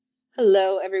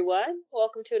Hello, everyone.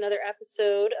 Welcome to another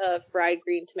episode of Fried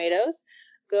Green Tomatoes.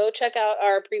 Go check out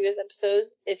our previous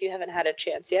episodes if you haven't had a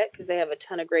chance yet, because they have a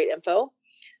ton of great info.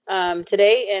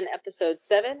 Today, in episode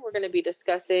 7, we're going to be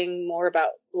discussing more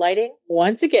about lighting.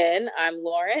 Once again, I'm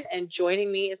Lauren, and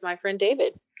joining me is my friend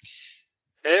David.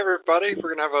 Hey everybody,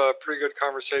 we're gonna have a pretty good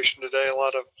conversation today. A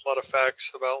lot of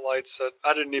facts about lights that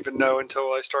I didn't even know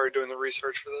until I started doing the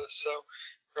research for this. So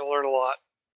we're gonna learn a lot.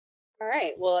 All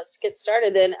right, well, let's get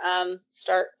started then.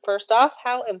 Start first off.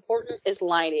 How important is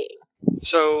lighting?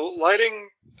 So lighting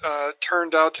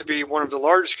turned out to be one of the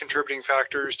largest contributing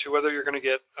factors to whether you're going to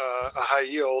get a high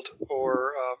yield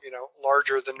or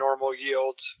larger than normal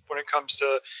yields when it comes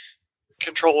to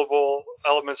controllable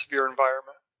elements of your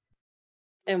environment.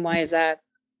 And why is that?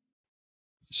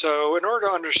 So in order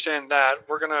to understand that,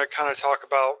 we're going to kind of talk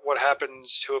about what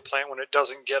happens to a plant when it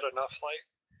doesn't get enough light.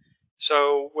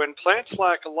 So when plants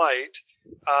lack light,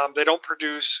 they don't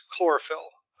produce chlorophyll.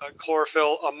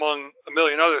 Chlorophyll, among a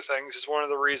million other things, is one of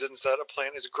the reasons that a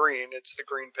plant is green. It's the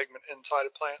green pigment inside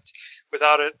of plants.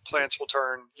 Without it, plants will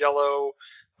turn yellow,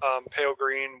 pale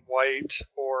green, white,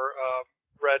 or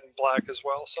red and black as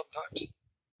well sometimes.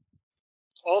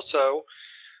 Also,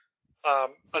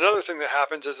 another thing that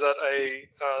happens is that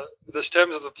the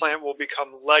stems of the plant will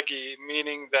become leggy,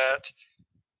 meaning that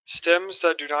stems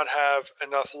that do not have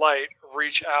enough light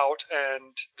reach out,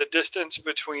 and the distance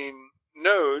between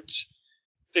nodes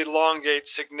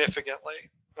elongates significantly.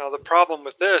 Now, the problem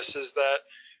with this is that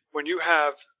when you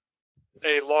have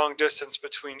a long distance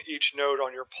between each node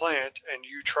on your plant and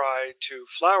you try to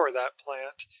flower that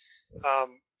plant,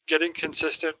 getting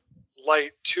consistent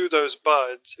light to those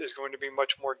buds is going to be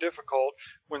much more difficult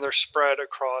when they're spread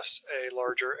across a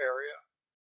larger area.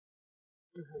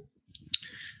 Mm-hmm.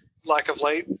 Lack of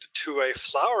light to a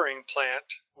flowering plant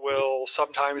will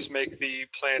sometimes make the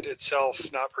plant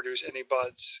itself not produce any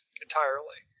buds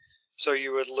entirely. So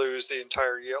you would lose the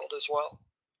entire yield as well.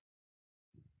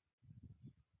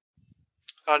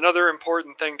 Another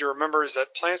important thing to remember is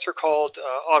that plants are called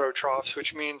autotrophs,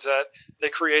 which means that they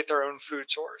create their own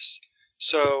food source.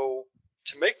 So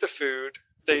to make the food,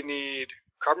 they need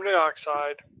carbon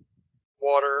dioxide,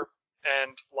 water,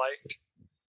 and light.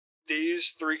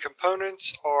 These three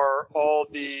components are all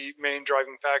the main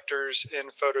driving factors in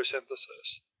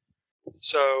photosynthesis.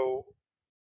 So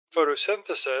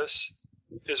photosynthesis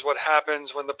is what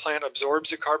happens when the plant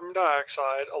absorbs the carbon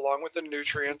dioxide along with the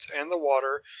nutrients and the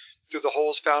water through the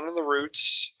holes found in the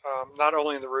roots, not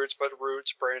only in the roots, but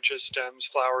roots, branches, stems,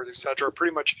 flowers, etc.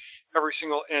 Pretty much every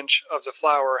single inch of the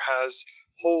flower has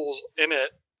holes in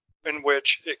it in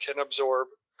which it can absorb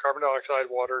carbon dioxide,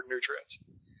 water, nutrients.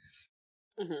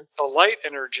 Mm-hmm. The light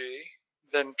energy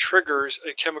then triggers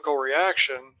a chemical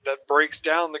reaction that breaks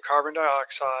down the carbon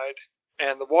dioxide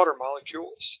and the water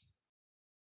molecules.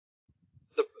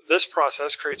 This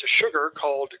process creates a sugar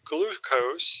called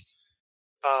glucose,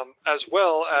 as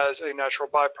well as a natural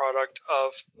byproduct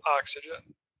of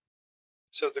oxygen.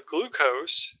 So the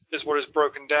glucose is what is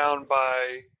broken down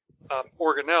by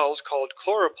organelles called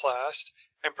chloroplast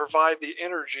and provide the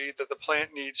energy that the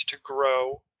plant needs to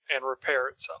grow and repair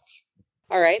itself.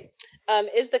 All right.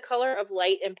 Is the color of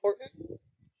light important?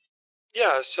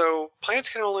 Yeah, so plants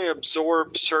can only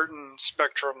absorb certain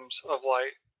spectrums of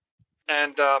light.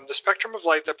 And the spectrum of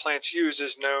light that plants use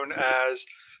is known as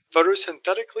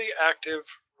photosynthetically active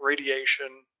radiation,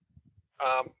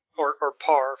 or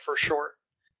PAR for short.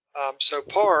 So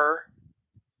PAR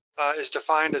is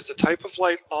defined as the type of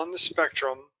light on the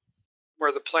spectrum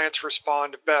where the plants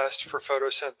respond best for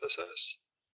photosynthesis.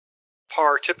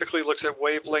 PAR typically looks at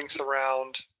wavelengths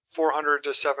around 400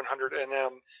 to 700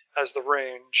 nm as the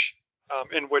range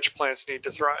in which plants need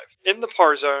to thrive. In the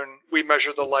PAR zone, we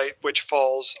measure the light which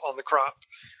falls on the crop,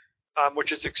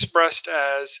 which is expressed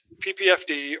as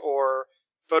ppfd, or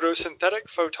photosynthetic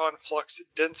photon flux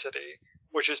density,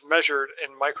 which is measured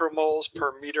in micromoles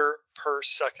per meter per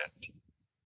second.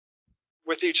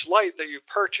 With each light that you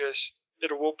purchase,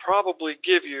 it will probably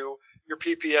give you your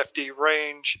ppfd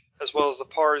range as well as the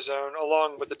PAR zone,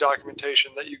 along with the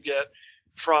documentation that you get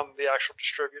from the actual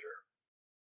distributor.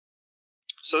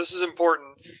 So this is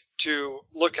important to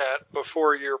look at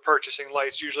before you're purchasing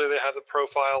lights. Usually they have the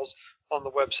profiles on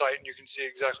the website and you can see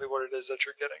exactly what it is that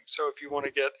you're getting. So if you want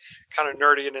to get kind of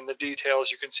nerdy and in the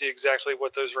details, you can see exactly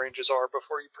what those ranges are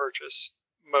before you purchase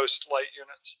most light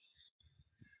units.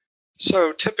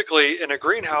 So typically in a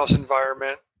greenhouse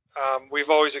environment, we've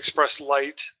always expressed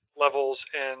light levels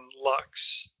in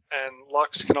lux. And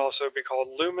lux can also be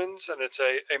called lumens, and it's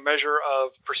a measure of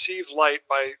perceived light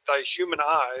by human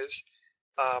eyes,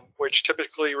 which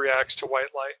typically reacts to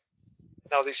white light.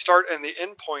 Now, the start and the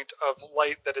end point of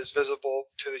light that is visible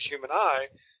to the human eye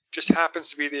just happens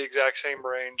to be the exact same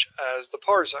range as the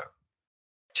PAR zone.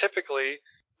 Typically,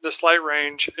 this light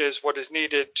range is what is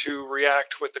needed to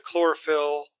react with the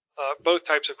chlorophyll, both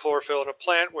types of chlorophyll in a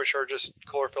plant, which are just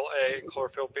chlorophyll A and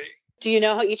chlorophyll B. Do you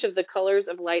know how each of the colors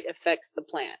of light affects the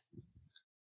plant?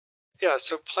 Yeah,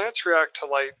 so plants react to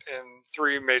light in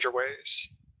three major ways.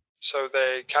 So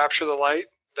they capture the light,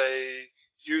 they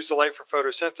use the light for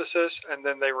photosynthesis, and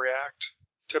then they react,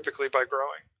 typically by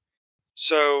growing.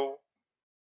 So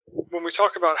when we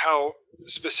talk about how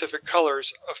specific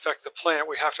colors affect the plant,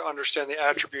 we have to understand the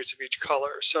attributes of each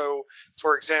color. So,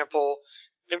 for example,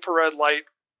 infrared light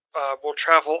will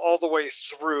travel all the way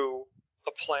through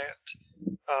a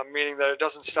plant, meaning that it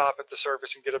doesn't stop at the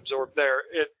surface and get absorbed there.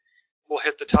 It will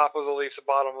hit the top of the leaf, the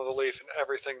bottom of the leaf, and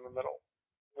everything in the middle.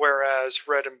 Whereas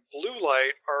red and blue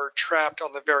light are trapped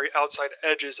on the very outside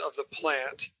edges of the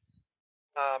plant.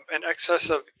 An excess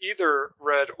of either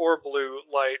red or blue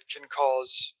light can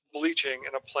cause bleaching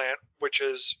in a plant, which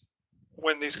is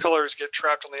when these colors get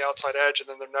trapped on the outside edge and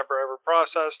then they're never ever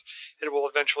processed, it will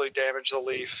eventually damage the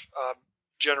leaf,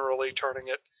 generally turning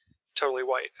it totally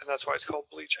white, and that's why it's called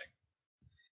bleaching.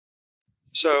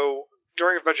 So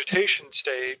during a vegetation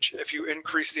stage, if you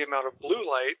increase the amount of blue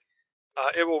light,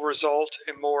 it will result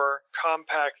in more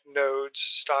compact nodes,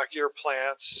 stockier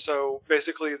plants. So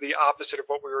basically the opposite of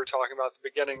what we were talking about at the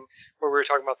beginning, where we were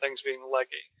talking about things being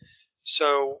leggy.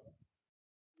 So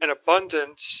an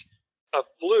abundance of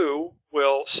blue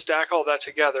will stack all that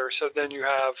together. So then you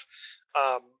have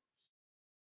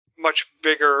much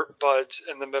bigger buds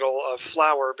in the middle of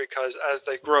flower, because as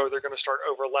they grow, they're going to start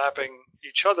overlapping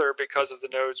each other because of the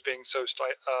nodes being so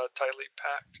tightly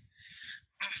packed.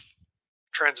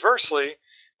 Transversely,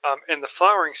 in the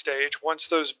flowering stage, once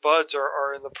those buds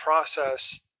are in the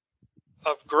process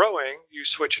of growing, you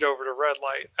switch it over to red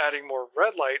light. Adding more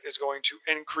red light is going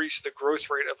to increase the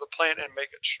growth rate of the plant and make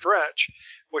it stretch,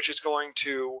 which is going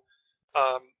to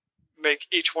make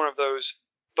each one of those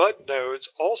bud nodes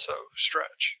also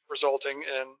stretch, resulting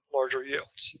in larger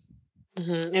yields.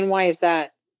 Mm-hmm. And why is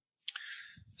that?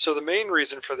 So the main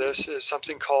reason for this is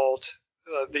something called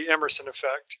the Emerson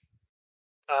effect.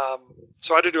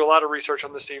 So I had to do a lot of research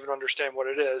on this to even understand what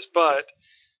it is, but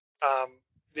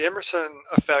the Emerson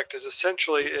effect is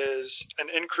essentially an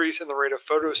increase in the rate of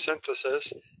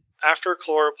photosynthesis after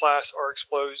chloroplasts are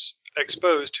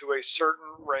exposed to a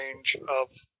certain range of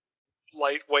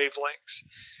light wavelengths.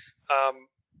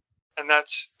 And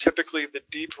that's typically the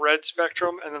deep red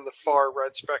spectrum and then the far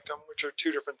red spectrum, which are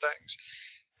two different things.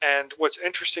 And what's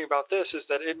interesting about this is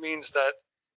that it means that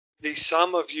the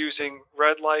sum of using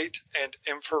red light and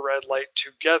infrared light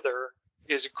together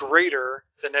is greater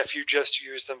than if you just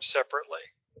use them separately.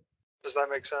 Does that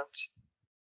make sense?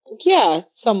 Yeah,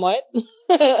 somewhat.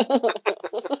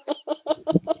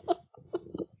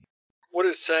 What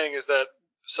it's saying is that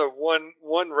so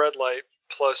one red light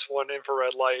plus one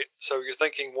infrared light, so you're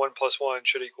thinking 1 + 1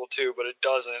 should equal 2, but it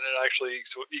doesn't. It actually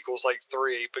equals like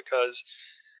 3, because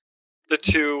the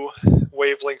two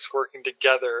wavelengths working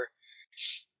together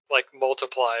like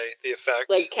multiply the effect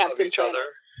like Captain of each Planet. other.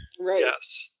 Right.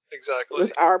 Yes, exactly.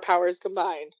 With our powers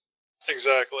combined.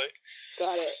 Exactly.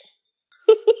 Got it.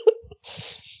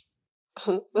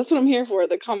 That's what I'm here for,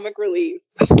 the comic relief.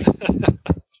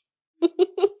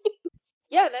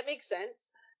 Yeah, that makes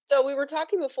sense. So we were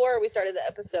talking before we started the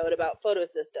episode about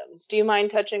photosystems. Do you mind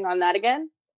touching on that again?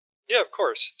 Yeah, of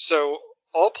course. So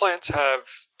all plants have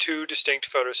two distinct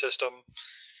photosystems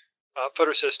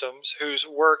whose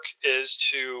work is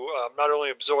to not only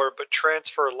absorb but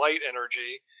transfer light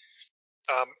energy.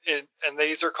 And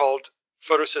these are called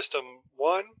photosystem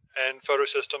 1 and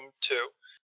photosystem 2.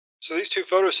 So these two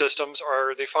photosystems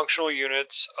are the functional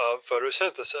units of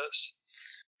photosynthesis.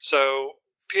 So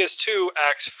PS2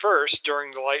 acts first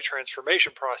during the light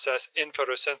transformation process in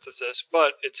photosynthesis,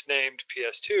 but it's named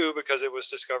PS2 because it was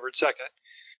discovered second.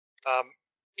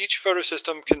 Each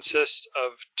photosystem consists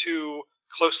of two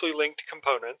closely linked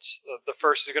components. The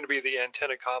first is going to be the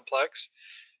antenna complex,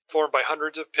 formed by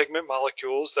hundreds of pigment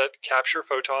molecules that capture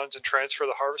photons and transfer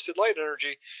the harvested light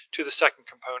energy to the second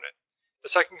component. The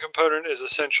second component is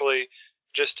essentially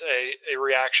just a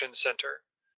reaction center.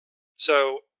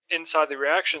 So inside the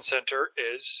reaction center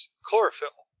is chlorophyll.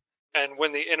 And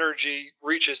when the energy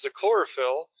reaches the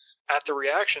chlorophyll at the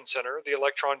reaction center, the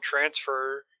electron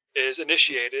transfer is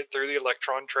initiated through the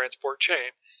electron transport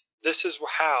chain. This is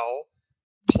how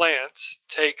plants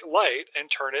take light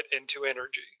and turn it into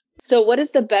energy. So what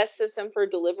is the best system for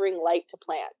delivering light to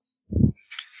plants?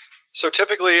 So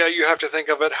typically you have to think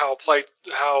of it how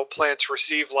plants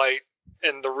receive light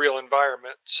in the real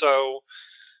environment. So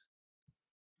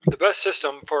the best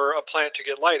system for a plant to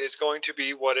get light is going to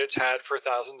be what it's had for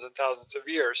thousands and thousands of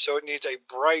years. So it needs a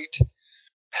bright,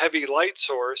 heavy light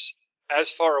source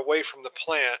as far away from the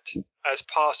plant as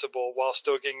possible while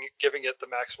still giving it the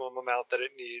maximum amount that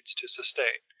it needs to sustain.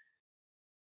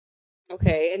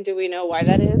 Okay, and do we know why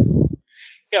that is?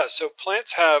 Yeah, so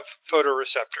plants have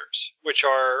photoreceptors, which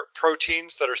are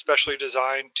proteins that are specially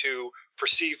designed to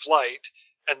perceive light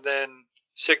and then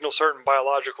signal certain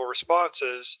biological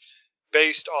responses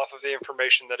based off of the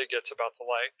information that it gets about the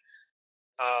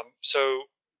light. So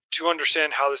to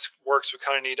understand how this works, we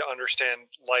kind of need to understand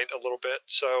light a little bit.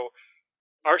 So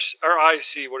our eyes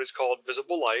see what is called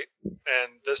visible light,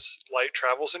 and this light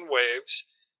travels in waves,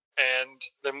 and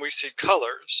then we see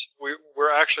colors.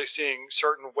 We're actually seeing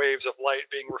certain waves of light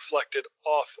being reflected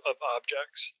off of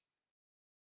objects.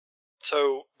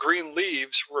 So green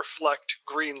leaves reflect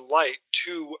green light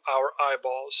to our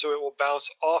eyeballs, so it will bounce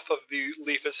off of the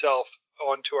leaf itself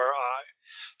onto our eye.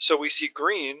 So we see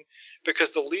green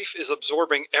because the leaf is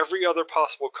absorbing every other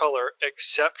possible color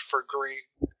except for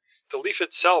green. The leaf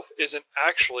itself isn't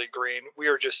actually green. We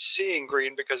are just seeing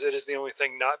green because it is the only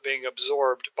thing not being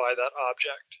absorbed by that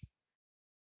object.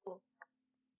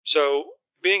 So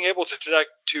being able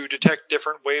to detect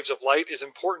different waves of light is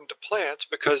important to plants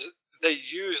because they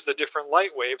use the different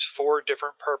light waves for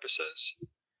different purposes.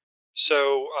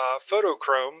 So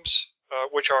photochromes,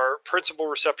 which are principal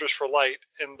receptors for light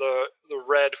in the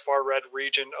far red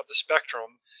region of the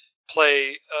spectrum,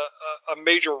 play a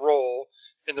major role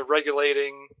in the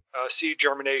regulating seed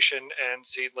germination and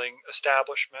seedling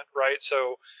establishment, right?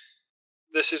 So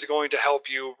this is going to help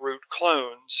you root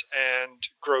clones and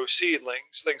grow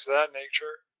seedlings, things of that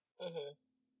nature.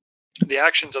 Mm-hmm. The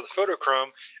actions of the photochrome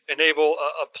enable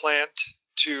a plant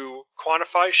to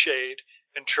quantify shade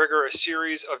and trigger a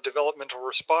series of developmental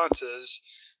responses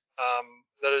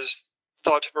that is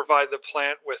thought to provide the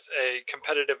plant with a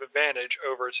competitive advantage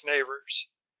over its neighbors.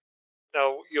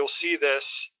 Now, you'll see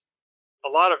this a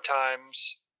lot of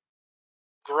times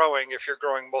growing if you're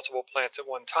growing multiple plants at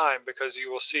one time, because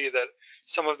you will see that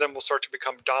some of them will start to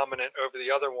become dominant over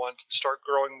the other ones and start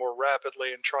growing more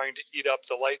rapidly and trying to eat up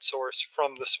the light source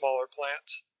from the smaller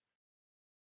plants.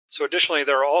 So additionally,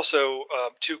 there are also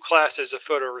two classes of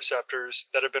photoreceptors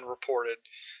that have been reported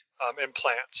in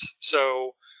plants.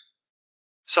 So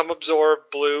some absorb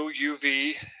blue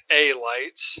UVA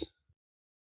lights.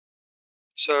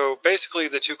 So basically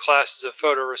the two classes of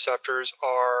photoreceptors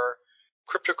are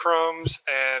cryptochromes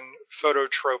and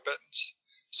phototropins.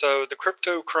 So the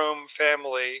cryptochrome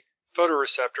family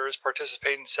photoreceptors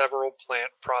participate in several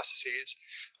plant processes,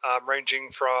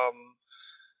 ranging from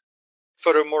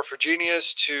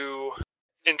photomorphogenesis to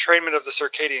entrainment of the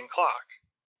circadian clock.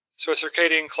 So a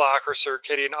circadian clock or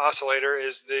circadian oscillator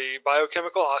is the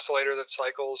biochemical oscillator that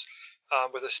cycles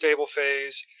with a stable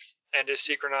phase and is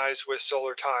synchronized with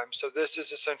solar time. So this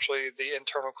is essentially the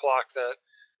internal clock that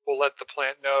will let the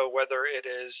plant know whether it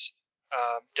is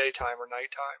daytime or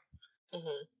nighttime.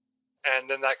 Mm-hmm. And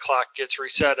then that clock gets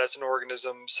reset as an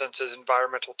organism senses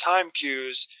environmental time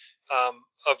cues,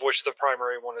 of which the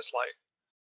primary one is light.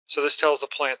 So this tells the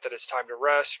plant that it's time to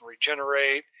rest and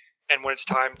regenerate, and when it's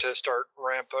time to start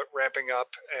ramping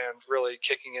up and really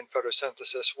kicking in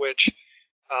photosynthesis, which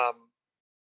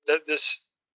this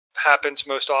happens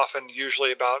most often,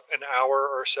 usually about an hour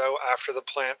or so after the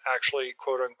plant actually,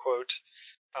 quote unquote,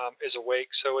 is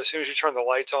awake. So as soon as you turn the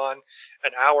lights on,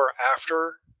 an hour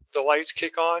after the lights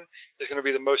kick on is going to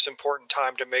be the most important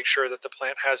time to make sure that the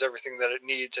plant has everything that it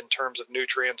needs in terms of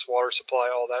nutrients, water supply,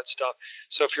 all that stuff.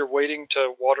 So if you're waiting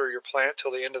to water your plant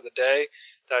till the end of the day,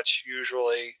 that's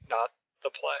usually not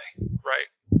the play,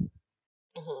 right?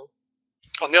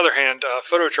 Mm-hmm. On the other hand,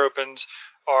 phototropins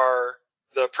are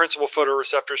the principal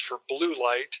photoreceptors for blue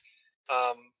light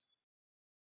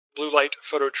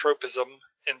phototropism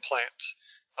in plants.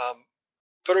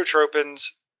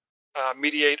 Phototropins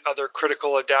mediate other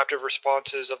critical adaptive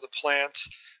responses of the plants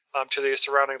to the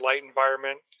surrounding light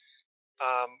environment,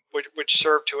 which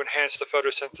serve to enhance the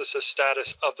photosynthesis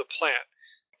status of the plant.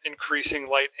 Increasing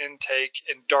light intake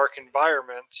in dark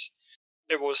environments,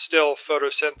 it will still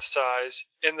photosynthesize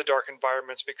in the dark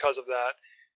environments. Because of that,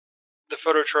 the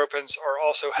phototropins are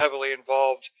also heavily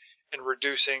involved in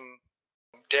reducing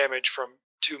damage from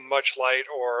too much light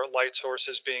or light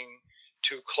sources being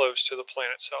too close to the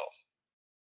plant itself.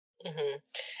 Mm-hmm.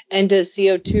 And does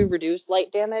CO2 reduce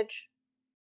light damage?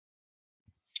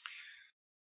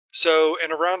 So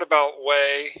in a roundabout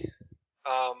way,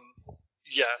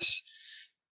 yes.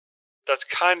 That's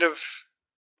kind of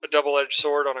a double-edged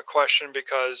sword on a question,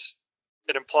 because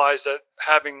it implies that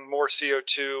having more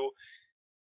CO2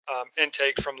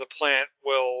 intake from the plant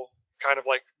will kind of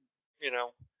like,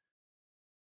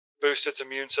 boost its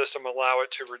immune system, allow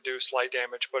it to reduce light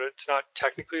damage, but it's not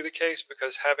technically the case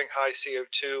because having high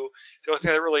CO2, the only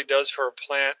thing that really does for a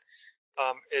plant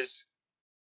is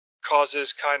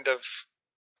causes kind of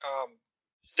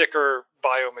thicker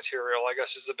biomaterial, I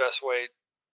guess is the best way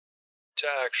to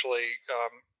actually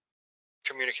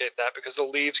communicate that, because the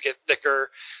leaves get thicker,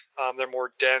 they're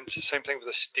more dense. Same thing with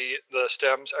the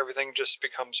stems, everything just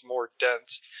becomes more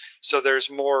dense. So there's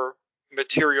more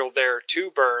material there to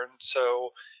burn,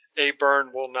 so a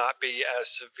burn will not be as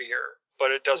severe,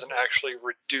 but it doesn't actually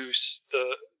reduce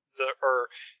or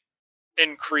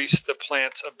increase the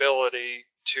plant's ability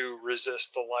to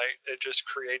resist the light. It just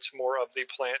creates more of the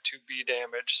plant to be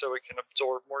damaged so it can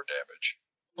absorb more damage.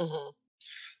 Mm-hmm.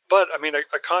 But, I mean,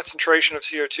 a concentration of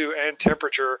CO2 and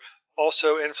temperature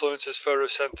also influences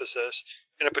photosynthesis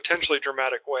in a potentially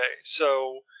dramatic way.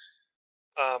 So,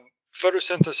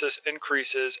 photosynthesis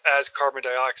increases as carbon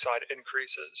dioxide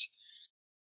increases.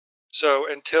 So,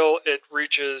 until it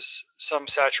reaches some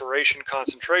saturation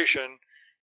concentration,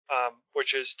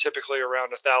 which is typically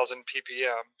around 1,000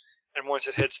 ppm, and once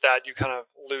it hits that, you kind of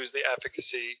lose the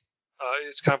efficacy.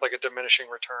 It's kind of like a diminishing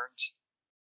returns.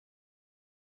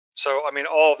 So, I mean,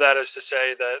 all of that is to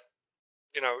say that,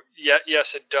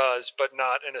 yes, it does, but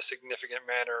not in a significant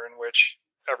manner in which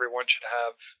everyone should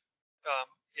have,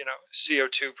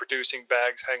 CO2 producing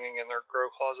bags hanging in their grow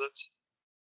closets.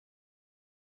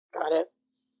 Got it.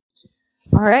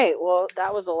 All right. Well,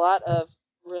 that was a lot of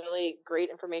really great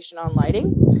information on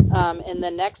lighting. In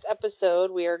the next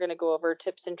episode, we are going to go over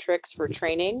tips and tricks for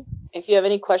training. If you have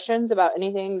any questions about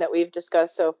anything that we've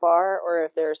discussed so far, or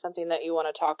if there's something that you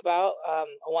want to talk about,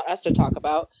 want us to talk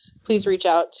about, please reach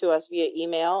out to us via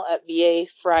email at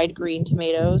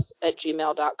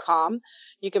vafriedgreentomatoes@gmail.com.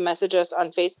 You can message us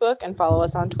on Facebook and follow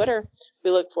us on Twitter.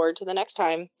 We look forward to the next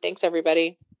time. Thanks,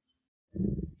 everybody.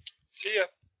 See ya.